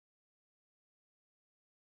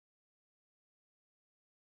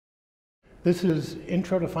This is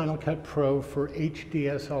Intro to Final Cut Pro for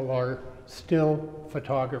DSLR still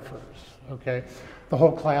photographers, okay? The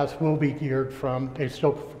whole class will be geared from a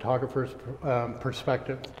still photographer's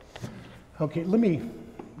perspective. Okay, let me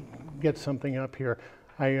get something up here.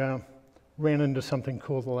 I ran into something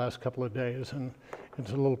cool the last couple of days, and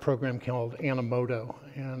it's a little program called Animoto,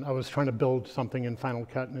 and I was trying to build something in Final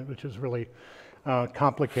Cut, which is really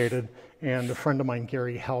complicated, and a friend of mine,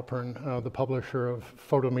 Gary Halpern, the publisher of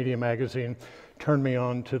Photo Media Magazine, turned me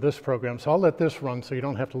on to this program. So I'll let this run so you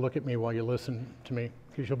don't have to look at me while you listen to me,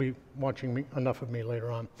 because you'll be watching me, enough of me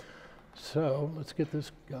later on. So let's get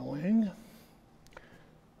this going.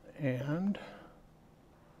 And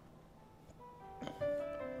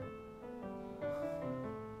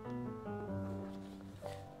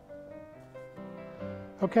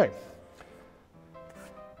okay.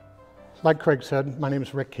 Like Craig said, my name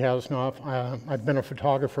is Ric Kasnoff. I've been a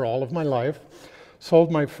photographer all of my life.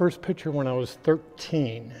 Sold my first picture when I was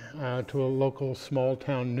 13 to a local small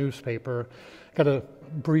town newspaper. Got a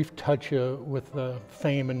brief touch with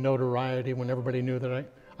fame and notoriety when everybody knew that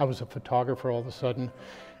I was a photographer all of a sudden.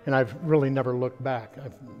 And I've really never looked back.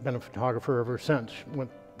 I've been a photographer ever since.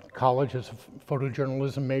 Went to college as a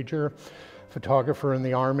photojournalism major, photographer in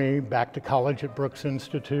the Army, back to college at Brooks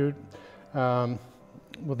Institute.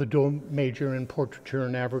 With a dual major in portraiture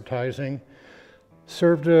and advertising.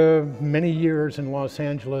 Served many years in Los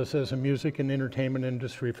Angeles as a music and entertainment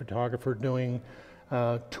industry photographer doing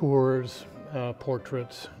tours,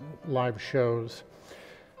 portraits, live shows.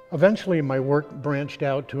 Eventually my work branched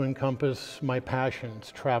out to encompass my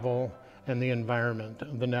passions, travel and the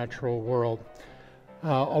environment, the natural world.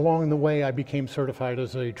 Along the way I became certified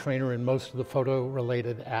as a trainer in most of the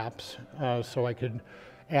photo-related apps so I could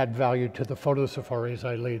add value to the photo safaris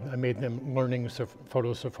I lead. I made them learning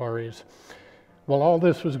photo safaris. While all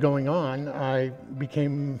this was going on, I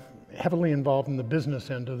became heavily involved in the business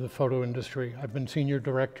end of the photo industry. I've been senior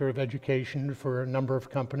director of education for a number of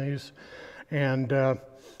companies and a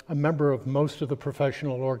member of most of the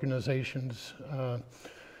professional organizations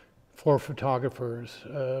for photographers.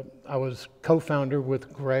 I was co-founder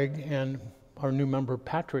with Greg and our new member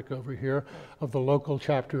Patrick over here of the local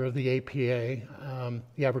chapter of the APA,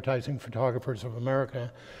 the Advertising Photographers of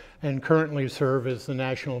America, and currently serve as the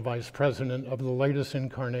National Vice President of the latest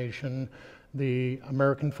incarnation, the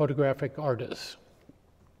American Photographic Artists.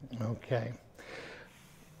 Okay.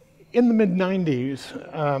 In the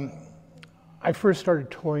mid-90s, I first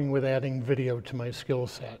started toying with adding video to my skill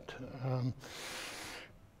set.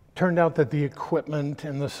 Turned out that the equipment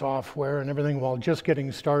and the software and everything, while just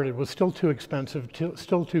getting started, was still too expensive,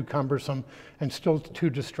 still too cumbersome, and still too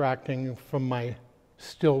distracting from my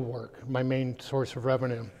still work, my main source of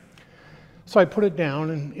revenue. So I put it down,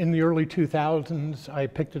 and in the early 2000s, I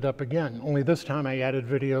picked it up again. Only this time I added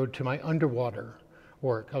video to my underwater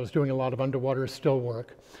work. I was doing a lot of underwater still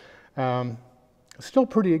work. Still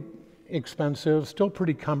pretty expensive, still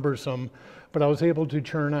pretty cumbersome, but I was able to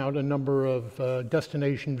churn out a number of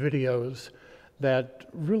destination videos that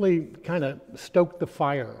really kind of stoked the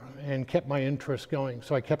fire and kept my interest going.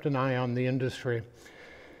 So I kept an eye on the industry.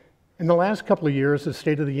 In the last couple of years, the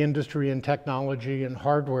state of the industry and technology and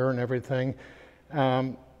hardware and everything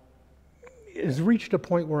has reached a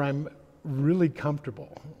point where I'm really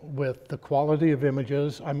comfortable with the quality of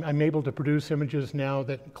images. I'm able to produce images now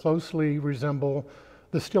that closely resemble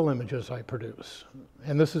the still images I produce.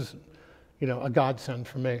 And this is, you know, a godsend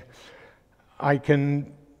for me. I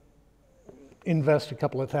can invest a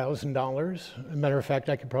couple of $1,000s. As a matter of fact,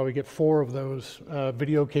 I could probably get 4 of those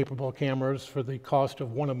video-capable cameras for the cost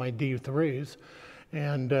of one of my D3s.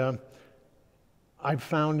 And I've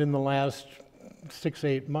found in the last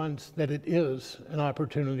 6-8 months that it is an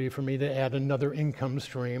opportunity for me to add another income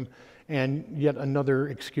stream and yet another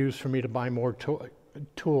excuse for me to buy more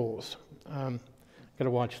tools. Got to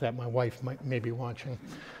watch that. My wife may be watching.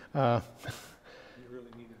 You really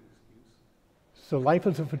need an excuse. So life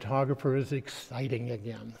as a photographer is exciting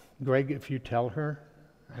again. Greg, if you tell her,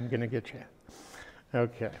 I'm going to get you.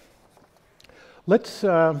 Okay. Let's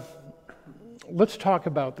talk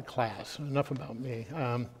about the class. Enough about me.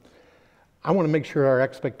 I want to make sure our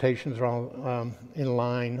expectations are all in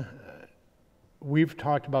line. We've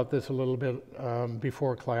talked about this a little bit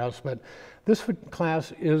before class, but this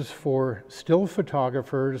class is for still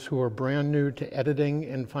photographers who are brand new to editing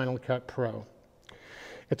in Final Cut Pro.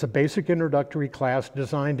 It's a basic introductory class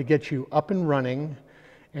designed to get you up and running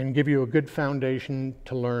and give you a good foundation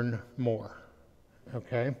to learn more,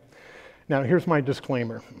 okay? Now here's my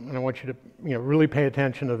disclaimer, and I want you to really pay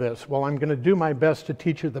attention to this. While I'm going to do my best to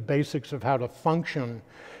teach you the basics of how to function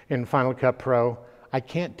in Final Cut Pro, I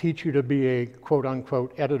can't teach you to be a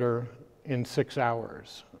quote-unquote editor in 6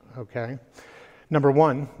 hours, okay? Number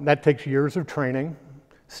one, that takes years of training,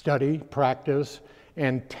 study, practice,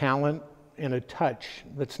 and talent and a touch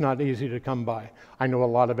that's not easy to come by. I know a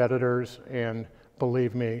lot of editors, and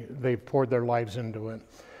believe me, they've poured their lives into it.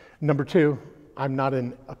 Number two, I'm not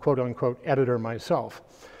a quote-unquote editor myself.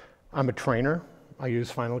 I'm a trainer. I use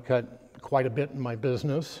Final Cut quite a bit in my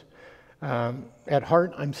business. At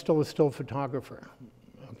heart, I'm still a still photographer,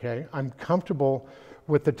 okay? I'm comfortable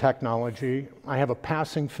with the technology. I have a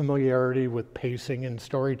passing familiarity with pacing and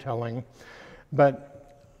storytelling, but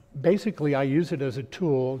basically I use it as a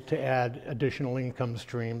tool to add additional income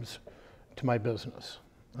streams to my business,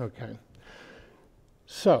 okay?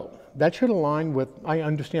 So that should align with, I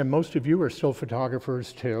understand most of you are still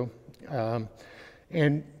photographers too,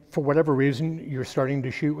 and for whatever reason, you're starting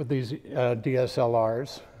to shoot with these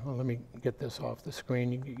DSLRs. Well, let me get this off the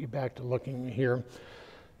screen, you get back to looking here.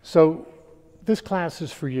 So this class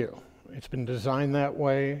is for you. It's been designed that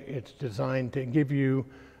way. It's designed to give you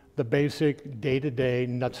the basic day-to-day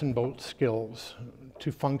nuts and bolts skills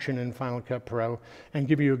to function in Final Cut Pro and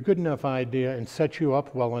give you a good enough idea and set you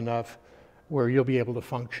up well enough where you'll be able to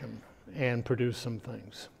function and produce some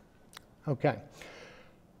things. Okay.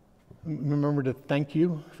 Remember to thank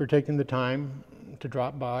you for taking the time to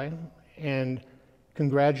drop by and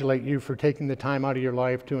congratulate you for taking the time out of your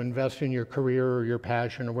life to invest in your career or your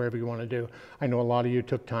passion or whatever you want to do. I know a lot of you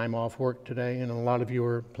took time off work today and a lot of you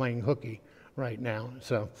are playing hooky right now.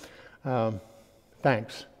 So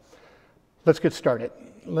thanks. Let's get started.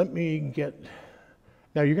 Now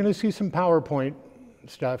you're going to see some PowerPoint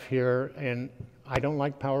stuff here, and I don't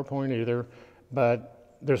like PowerPoint either,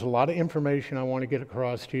 but there's a lot of information I want to get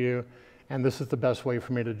across to you, and this is the best way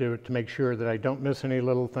for me to do it to make sure that I don't miss any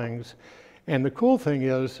little things. And the cool thing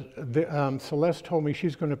is, Celeste told me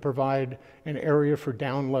she's going to provide an area for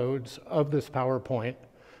downloads of this PowerPoint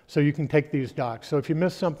so you can take these docs. So if you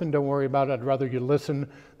miss something, don't worry about it. I'd rather you listen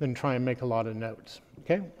than try and make a lot of notes,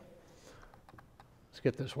 okay? Let's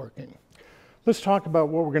get this working. Let's talk about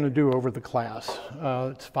what we're going to do over the class.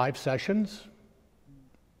 It's 5 sessions.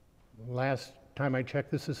 Last time I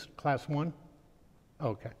checked, this is class 1?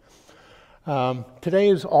 Okay. Today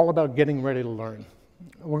is all about getting ready to learn.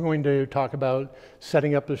 We're going to talk about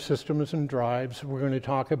setting up the systems and drives. We're going to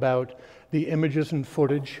talk about the images and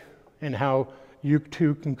footage and how you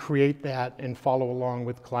too can create that and follow along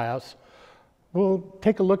with class. We'll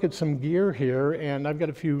take a look at some gear here, and I've got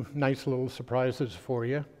a few nice little surprises for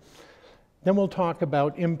you. Then we'll talk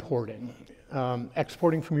about importing,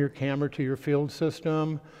 exporting from your camera to your field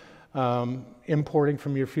system, importing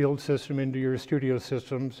from your field system into your studio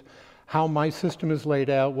systems. How my system is laid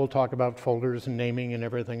out, we'll talk about folders and naming and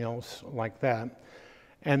everything else like that.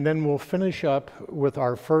 And then we'll finish up with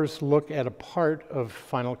our first look at a part of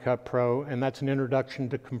Final Cut Pro, and that's an introduction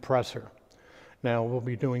to compressor. Now we'll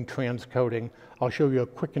be doing transcoding. I'll show you a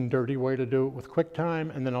quick and dirty way to do it with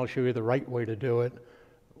QuickTime, and then I'll show you the right way to do it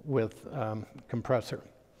with compressor.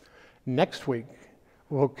 Next week,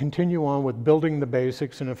 we'll continue on with building the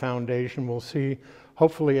basics and a foundation. We'll see,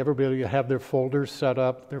 hopefully everybody will have their folders set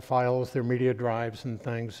up, their files, their media drives and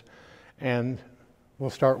things, and we'll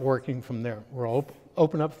start working from there. We'll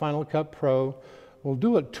open up Final Cut Pro. We'll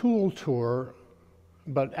do a tool tour,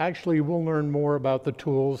 but actually we'll learn more about the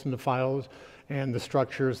tools and the files and the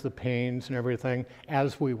structures, the panes and everything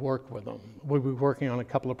as we work with them. We'll be working on a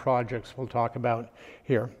couple of projects we'll talk about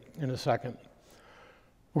here in a second.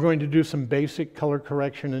 We're going to do some basic color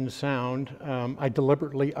correction and sound. I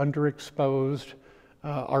deliberately underexposed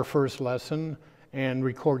our first lesson and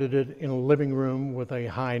recorded it in a living room with a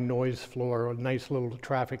high noise floor, a nice little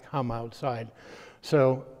traffic hum outside.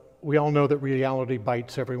 So we all know that reality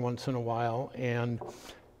bites every once in a while, and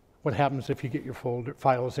what happens if you get your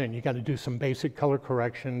files in? You got to do some basic color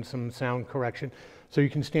correction, some sound correction, so you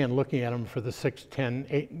can stand looking at them for the 6, 10,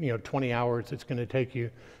 8, 20 hours it's going to take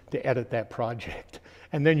you to edit that project.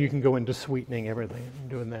 And then you can go into sweetening everything and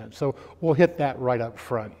doing that. So we'll hit that right up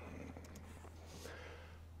front.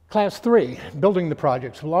 Class 3, building the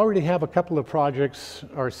projects. We'll already have a couple of projects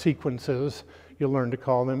or sequences, you'll learn to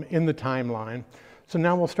call them, in the timeline. So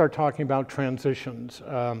now we'll start talking about transitions.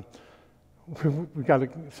 We've got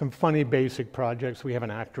some funny basic projects. We have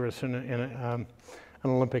an actress and an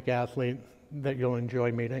Olympic athlete that you'll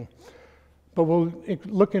enjoy meeting. But we'll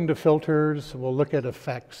look into filters, we'll look at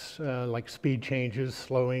effects like speed changes,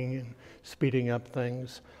 slowing and speeding up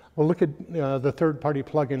things. We'll look at the third-party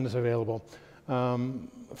plugins available. A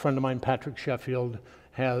friend of mine, Patrick Sheffield,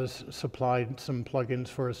 has supplied some plugins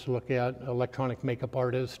for us to look at, Electronic Makeup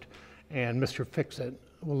Artist and Mr. Fix-It.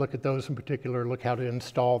 We'll look at those in particular, look how to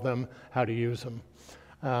install them, how to use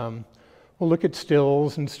them. We'll look at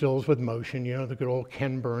stills and stills with motion, you know, the good old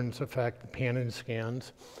Ken Burns effect, the pan and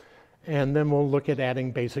scans. And then we'll look at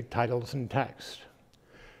adding basic titles and text.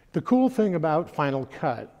 The cool thing about Final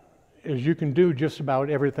Cut is you can do just about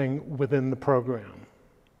everything within the program.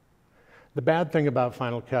 The bad thing about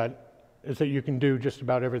Final Cut is that you can do just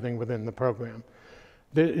about everything within the program.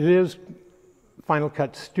 It is Final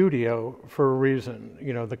Cut Studio for a reason,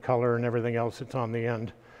 you know, the color and everything else that's on the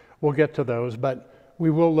end. We'll get to those, but we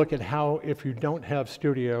will look at how, if you don't have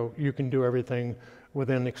Studio, you can do everything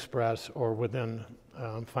within Express or within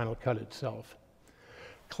Final Cut itself.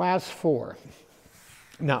 Class 4.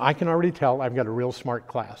 Now, I can already tell I've got a real smart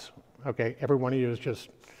class. Okay, every one of you is just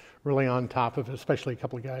really on top of it, especially a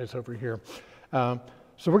couple of guys over here. So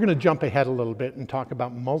we're going to jump ahead a little bit and talk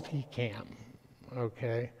about multicam.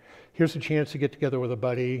 Okay, here's a chance to get together with a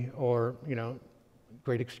buddy, or, you know,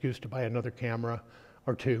 great excuse to buy another camera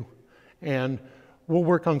or two, and we'll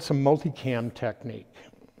work on some multicam technique.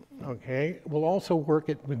 Okay, we'll also work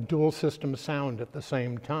it with dual system sound at the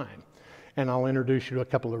same time, and I'll introduce you to a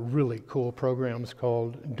couple of really cool programs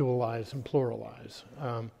called Dualize and Pluralize.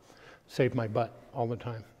 Save my butt all the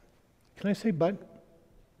time. Can I say butt?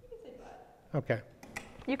 You can say butt. Okay.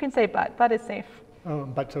 You can say butt. Butt is safe. Oh,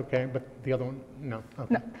 butt's okay, but the other one, no.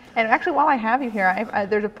 Okay. No. And actually, while I have you here,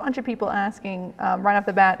 there's a bunch of people asking right off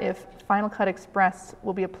the bat if Final Cut Express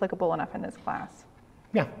will be applicable enough in this class.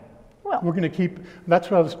 Yeah. Well, We're going to keep,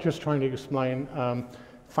 that's what I was just trying to explain.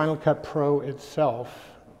 Final Cut Pro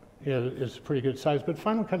itself is pretty good size, but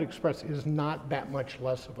Final Cut Express is not that much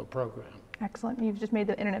less of a program. excellent. You've just made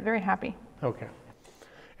the internet very happy. Okay.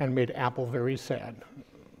 And made Apple very sad.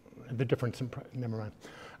 The difference in, never mind.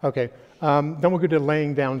 Okay, then we'll go to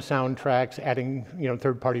laying down soundtracks, adding, you know,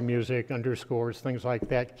 third-party music, underscores, things like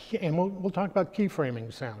that. And we'll talk about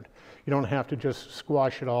keyframing sound. You don't have to just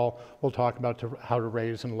squash it all. We'll talk about how to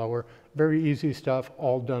raise and lower. Very easy stuff,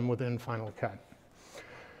 all done within Final Cut.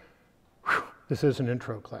 Whew. This is an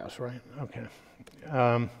intro class, right?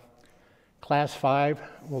 Okay. Class 5,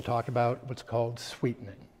 we'll talk about what's called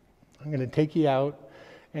sweetening. I'm going to take you out,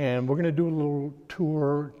 and we're going to do a little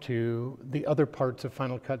tour to the other parts of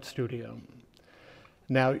Final Cut Studio.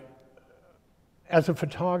 Now, as a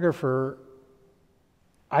photographer,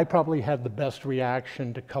 I probably had the best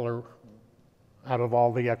reaction to color out of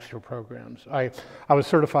all the extra programs. I was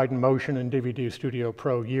certified in Motion and DVD Studio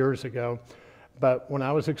Pro years ago, but when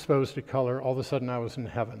I was exposed to color, all of a sudden I was in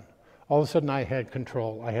heaven. All of a sudden I had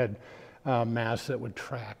control. I had masks that would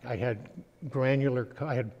track. I had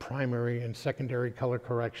I had primary and secondary color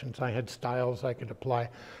corrections. I had styles I could apply.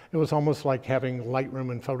 It was almost like having Lightroom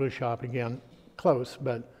and Photoshop again, close,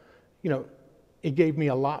 but, you know, it gave me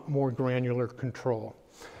a lot more granular control.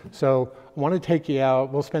 So I want to take you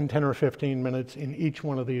out. We'll spend 10 or 15 minutes in each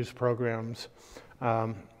one of these programs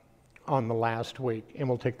on the last week, and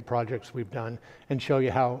we'll take the projects we've done and show you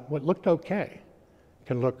how what looked okay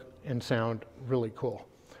can look and sound really cool.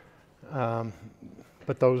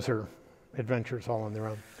 But those are adventures all on their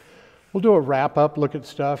own. We'll do a wrap-up, look at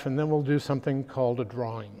stuff, and then we'll do something called a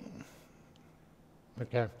drawing.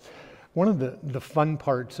 Okay. One of the fun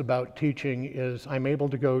parts about teaching is I'm able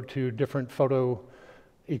to go to different photo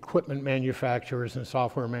equipment manufacturers and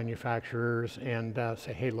software manufacturers and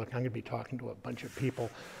say, hey, look, I'm going to be talking to a bunch of people.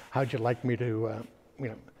 How'd you like me to, you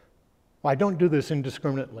know, well, I don't do this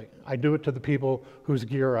indiscriminately. I do it to the people whose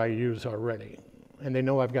gear I use already, and they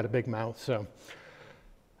know I've got a big mouth. So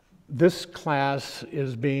this class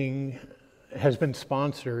has been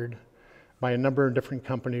sponsored by a number of different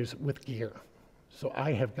companies with gear. So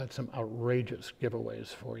I have got some outrageous giveaways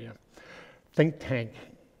for you. Think Tank,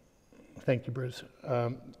 thank you, Bruce,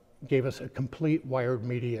 gave us a complete wired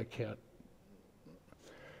media kit.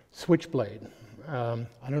 Switchblade. I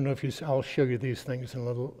don't know if I'll show you these things in a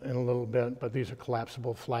little bit, but these are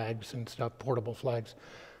collapsible flags and stuff, portable flags.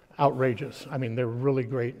 Outrageous. I mean, they're really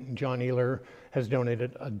great. John Ehler has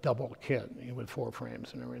donated a double kit with 4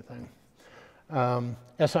 frames and everything.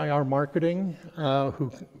 SIR Marketing,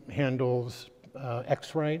 who handles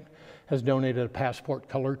X-Rite, has donated a passport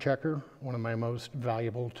color checker, one of my most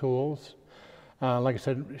valuable tools. Like I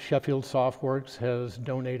said, Sheffield Softworks has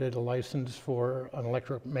donated a license for an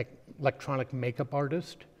electronic makeup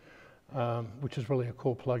artist, which is really a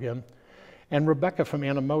cool plugin. And Rebecca from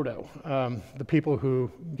Animoto, the people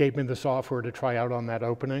who gave me the software to try out on that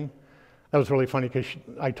opening. That was really funny because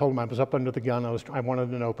I told them I was up under the gun. I wanted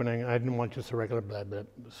an opening. I didn't want just a regular blah, blah,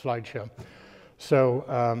 slideshow.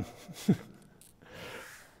 So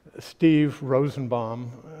Steve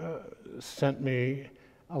Rosenbaum sent me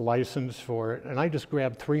a license for it, and I just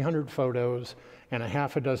grabbed 300 photos and a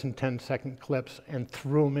half a dozen 10-second clips and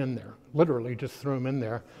threw them in there. Literally just threw them in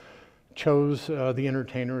there chose the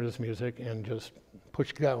entertainer as music and just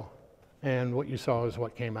pushed go. And what you saw is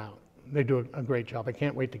what came out. They do a great job. I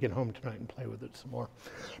can't wait to get home tonight and play with it some more.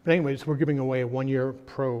 But anyways, we're giving away a 1-year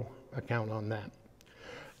pro account on that.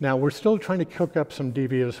 Now, we're still trying to cook up some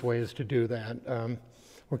devious ways to do that.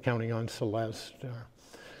 We're counting on Celeste,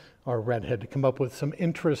 our redhead, to come up with some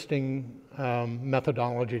interesting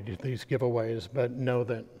methodology to these giveaways, but know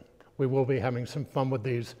that we will be having some fun with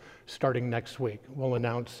these starting next week. We'll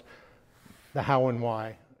announce the how and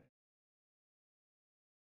why